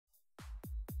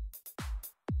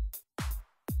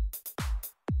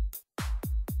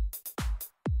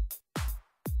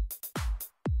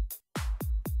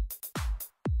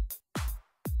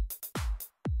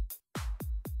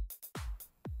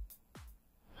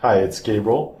Hi, it's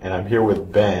Gabriel, and I'm here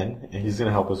with Ben, and he's going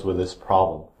to help us with this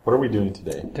problem. What are we doing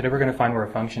today? Today we're going to find where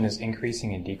a function is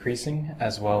increasing and decreasing,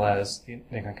 as well as the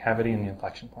concavity and the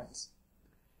inflection points.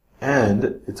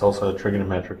 And it's also a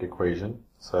trigonometric equation,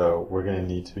 so we're going to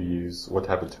need to use what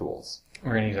type of tools?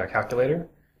 We're going to use our calculator,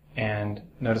 and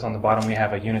notice on the bottom we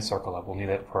have a unit circle up. We'll need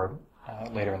it for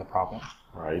later in the problem.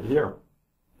 Right here.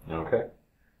 Okay.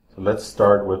 So let's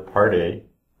start with part A.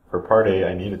 For part A,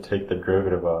 I need to take the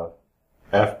derivative of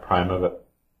f prime of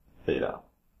theta,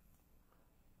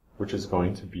 which is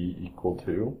going to be equal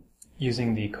to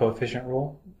Using the coefficient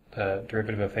rule, the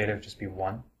derivative of theta would just be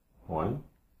 1. 1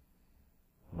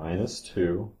 minus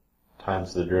 2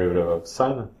 times the derivative of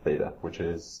sine theta, which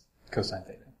is Cosine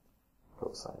theta.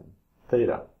 cosine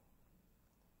theta.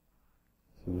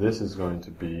 So this is going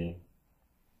to be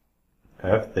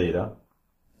f theta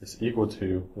is equal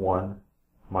to 1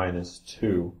 minus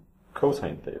 2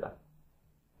 cosine theta.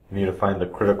 We need to find the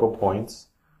critical points.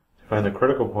 To find the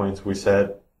critical points, we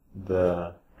set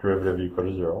the derivative equal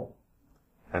to 0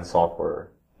 and solve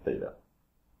for theta.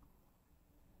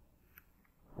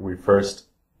 We first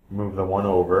move the 1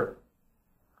 over.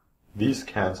 These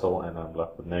cancel, and I'm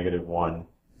left with negative 1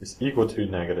 is equal to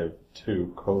negative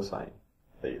 2 cosine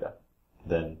theta.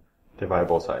 Then divide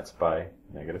both sides by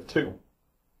negative 2.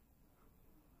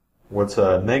 What's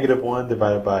a negative 1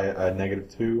 divided by a negative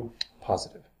 2?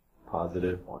 Positive.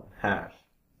 Positive 1/2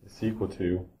 is equal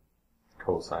to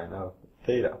cosine of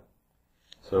theta.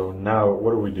 So now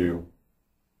what do we do?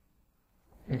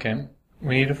 Okay.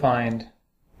 We need to find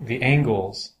the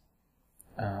angles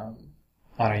on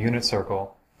a unit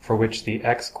circle for which the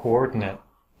x-coordinate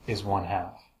is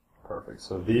 1/2. Perfect.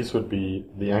 So these would be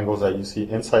the angles that you see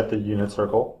inside the unit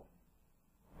circle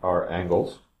are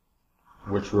angles,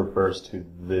 which refers to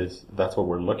this. That's what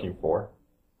we're looking for.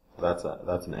 That's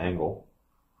an angle.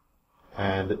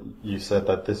 And you said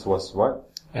that this was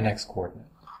what? An x-coordinate.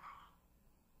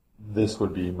 This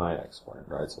would be my x-coordinate,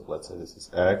 right? So let's say this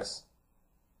is x,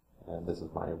 and this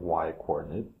is my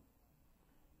y-coordinate.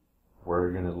 We're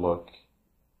going to look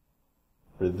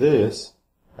for this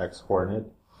x-coordinate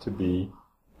to be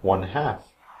 1/2.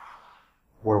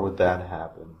 Where would that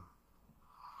happen?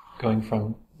 Going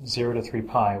from 0 to 3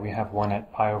 pi, we have 1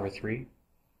 at pi over 3.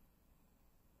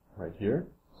 Right here.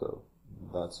 So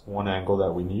that's one angle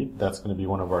that we need. That's going to be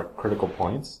one of our critical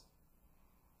points.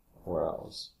 Where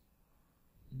else?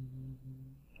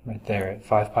 Right there at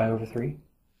 5 pi over 3.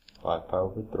 5 pi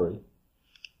over 3.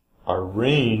 Our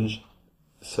range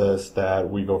says that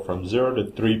we go from 0 to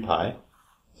 3 pi.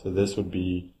 So this would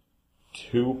be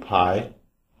 2 pi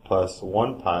plus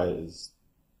 1 pi is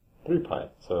 3 pi.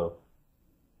 So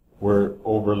we're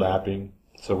overlapping,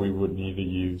 so we would need to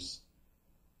use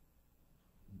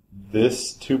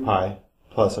this 2 pi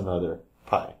plus another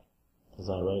pi. Is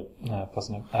that right? Plus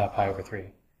pi over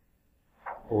 3.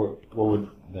 What would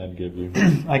that give you?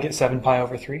 I get 7 pi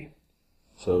over 3.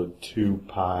 So 2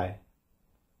 pi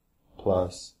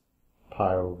plus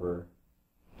pi over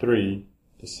 3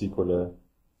 is equal to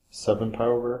 7 pi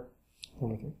over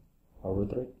 3. Over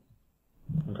 3.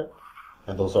 Okay.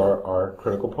 And those are our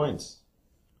critical points.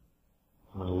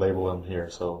 I'm going to label them here.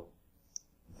 So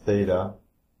theta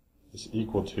is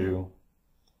equal to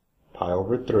pi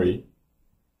over 3,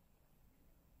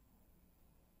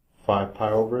 5 pi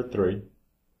over 3,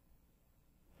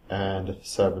 and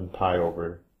 7 pi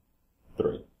over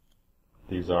 3.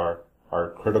 These are our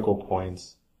critical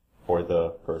points for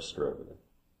the first derivative.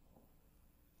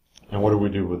 And what do we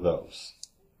do with those?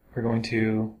 We're going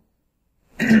to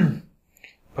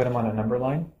put them on a number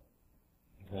line.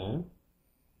 Okay.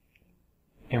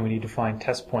 And we need to find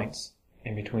test points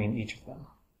in between each of them.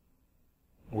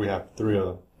 We have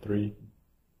three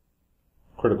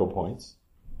critical points.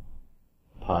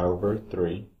 Pi over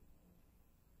 3,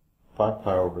 5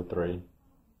 pi over 3,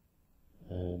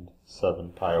 and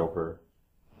 7 pi over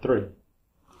 3.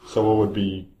 So what would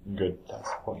be good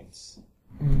test points?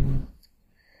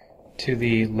 To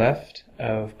the left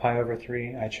of pi over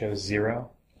 3, I chose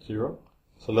 0. 0.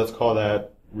 So let's call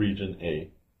that region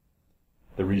A.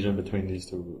 The region between these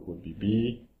two would be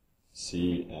B,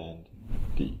 C, and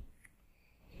D.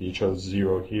 You chose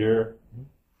 0 here.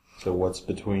 So what's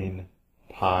between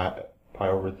pi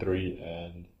over 3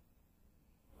 and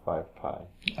 5 pi?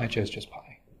 I chose just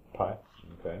pi. Pi,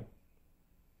 okay.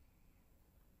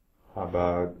 How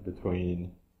about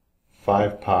between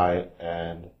 5 pi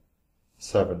and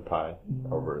 7 pi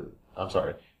over,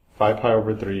 5 pi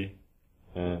over 3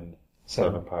 and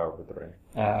 7 pi over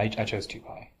 3? I chose 2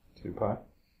 pi. 2 pi.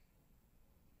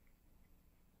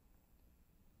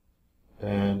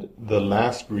 And the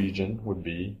last region would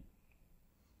be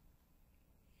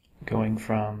going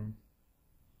from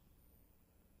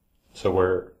So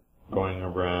we're going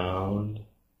around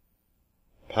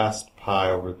past pi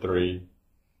over 3.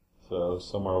 So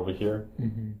somewhere over here,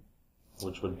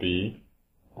 which would be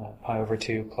pi over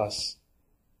 2 plus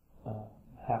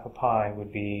half a pi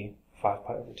would be 5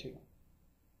 pi over 2.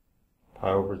 Pi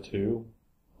over 2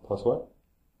 plus what?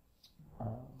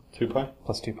 2 pi?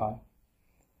 Plus 2 pi.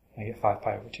 I get 5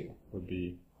 pi over 2. Would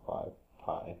be 5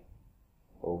 pi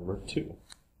over 2.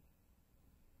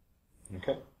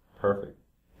 Okay, perfect.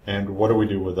 And what do we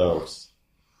do with those?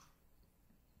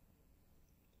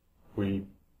 We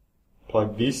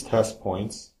plug these test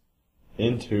points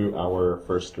into our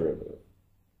first derivative.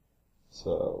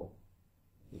 So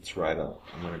let's write up.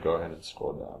 I'm going to go ahead and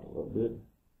scroll down a little bit.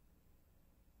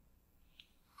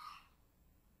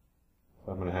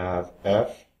 So I'm going to have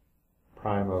f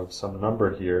prime of some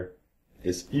number here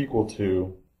is equal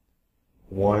to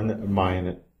 1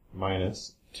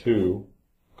 minus 2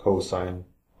 cosine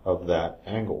of that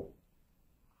angle.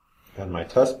 And my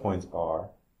test points are,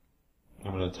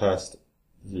 I'm going to test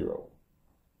 0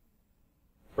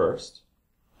 first.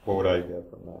 What would I get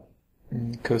from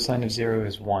that? Cosine of 0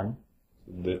 is 1.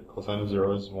 The cosine of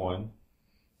 0 is 1.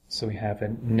 So we have a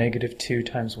negative 2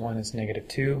 times 1 is negative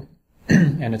 2.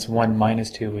 And it's 1 minus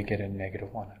 2, we get a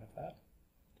negative 1 out of that.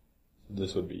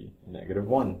 This would be negative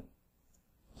 1.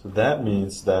 So that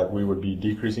means that we would be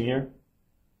decreasing here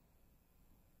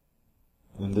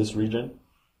in this region,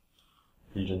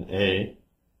 region A.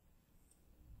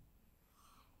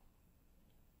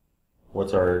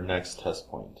 What's our next test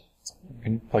point? We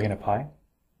can plug in a pi.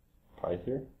 Pi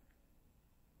here.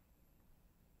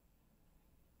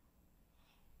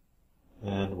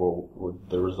 And what would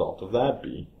the result of that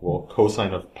be? Well,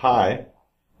 cosine of pi,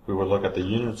 we would look at the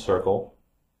unit circle.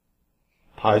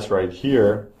 Pi's right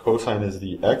here. Cosine is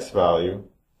the x value,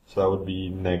 so that would be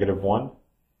negative 1.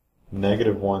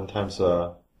 Negative 1 times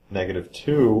a negative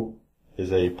 2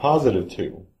 is a positive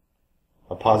 2.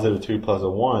 A positive 2 plus a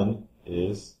 1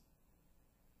 is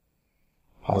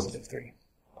Positive 3.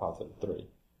 Positive 3.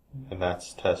 And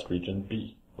that's test region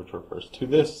B, which refers to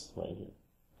this right here.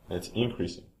 And it's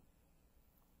increasing.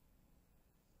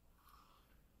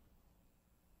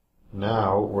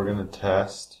 Now we're going to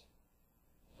test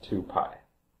 2 pi.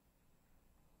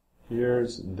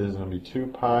 This is going to be 2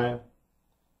 pi.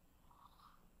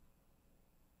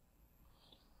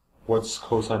 What's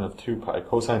cosine of 2 pi?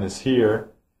 Cosine is here.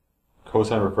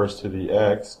 Cosine refers to the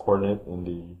x coordinate in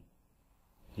the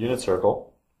unit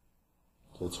circle.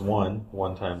 So it's 1.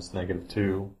 1 times negative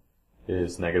 2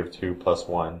 is negative 2 plus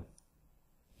 1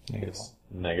 is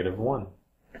negative 1.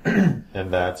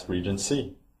 And that's region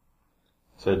C.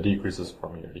 So it decreases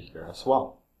from here to here as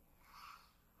well.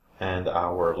 And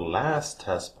our last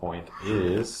test point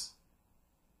is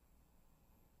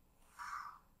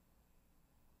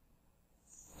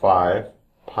 5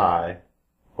 pi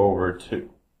over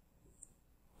 2.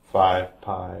 5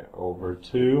 pi over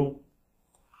 2.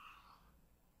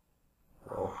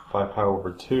 Well, 5 pi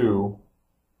over 2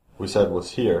 we said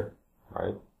was here,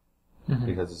 right?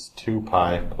 Because it's 2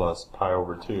 pi plus pi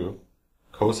over 2.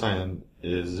 Cosine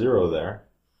is 0 there.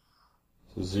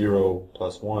 So 0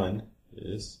 plus 1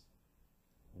 is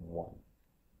 1.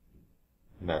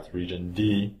 And that's region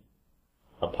D.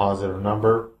 A positive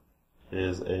number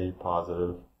is a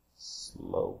positive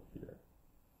slope here.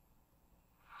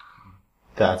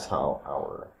 That's how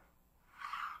our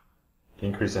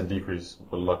increase and decrease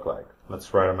would look like.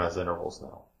 Let's write them as intervals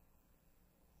now.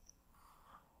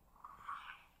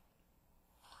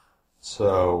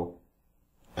 So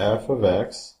f of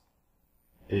x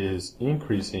is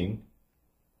increasing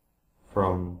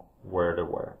from where to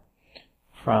where?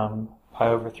 From pi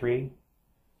over 3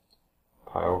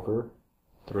 Pi over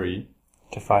 3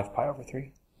 to 5 pi over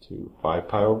 3. to 5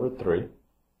 pi over 3.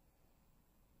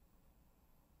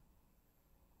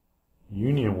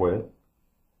 Union with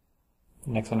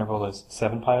Next interval is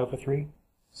 7 pi over 3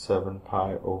 7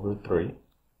 pi over 3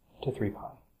 to 3 pi.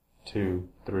 to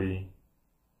 3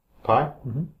 pi.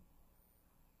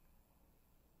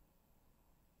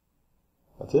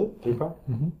 That's it? 3 pi?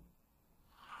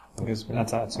 Because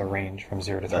that's a range from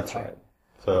 0 to 3 That's pi. right.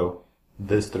 So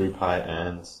this 3 pi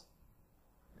ends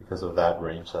because of that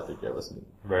range that they gave us in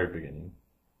the very beginning.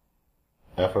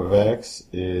 F of x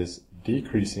is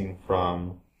decreasing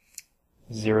from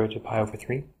 0 to pi over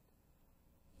 3.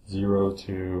 0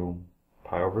 to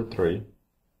pi over 3.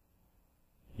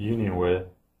 Union with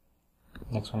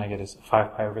Next one I get is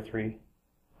 5 pi over 3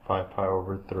 5 pi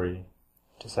over 3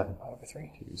 to 7 pi over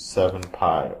 3. to 7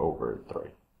 pi over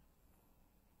 3.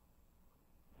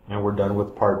 And we're done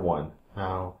with part 1.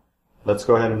 Now, let's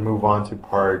go ahead and move on to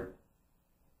part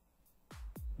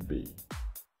B.